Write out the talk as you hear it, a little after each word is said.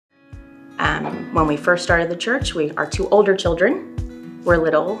When we first started the church, our two older children were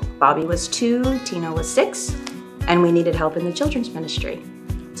little. Bobby was 2, Tina was 6, and we needed help in the children's ministry.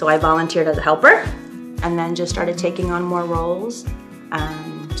 So I volunteered as a helper and then just started taking on more roles.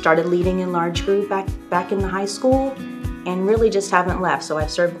 Started leading in large group back in the high school and really just haven't left. So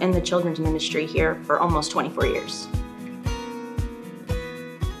I've served in the children's ministry here for almost 24 years.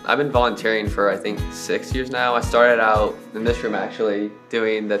 I've been volunteering for I think 6 years now. I started out in this room actually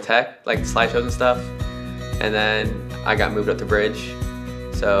doing the tech, like slideshows and stuff. And then I got moved up to Bridge.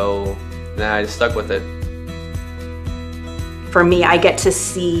 So then I just stuck with it. For me, I get to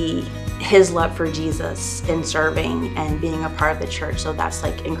see his love for Jesus in serving and being a part of the church. So that's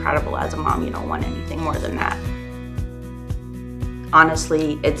like incredible. As a mom, you don't want anything more than that.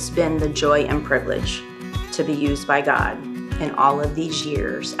 Honestly, it's been the joy and privilege to be used by God in all of these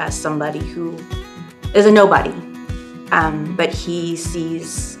years as somebody who is a nobody. But he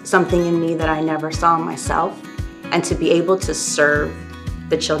sees something in me that I never saw in myself. And to be able to serve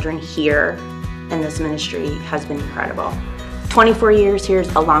the children here in this ministry has been incredible. 24 years here is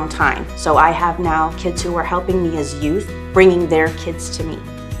a long time. So I have now kids who are helping me as youth, bringing their kids to me.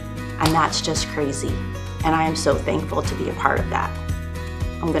 And that's just crazy. And I am so thankful to be a part of that.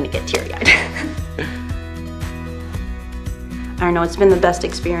 I'm gonna get teary-eyed. I don't know, it's been the best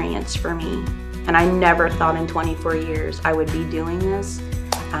experience for me. And I never thought in 24 years I would be doing this.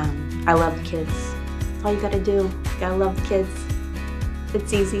 I love the kids. That's all you gotta do. You gotta love the kids.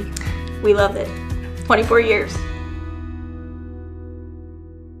 It's easy. We love it. 24 years.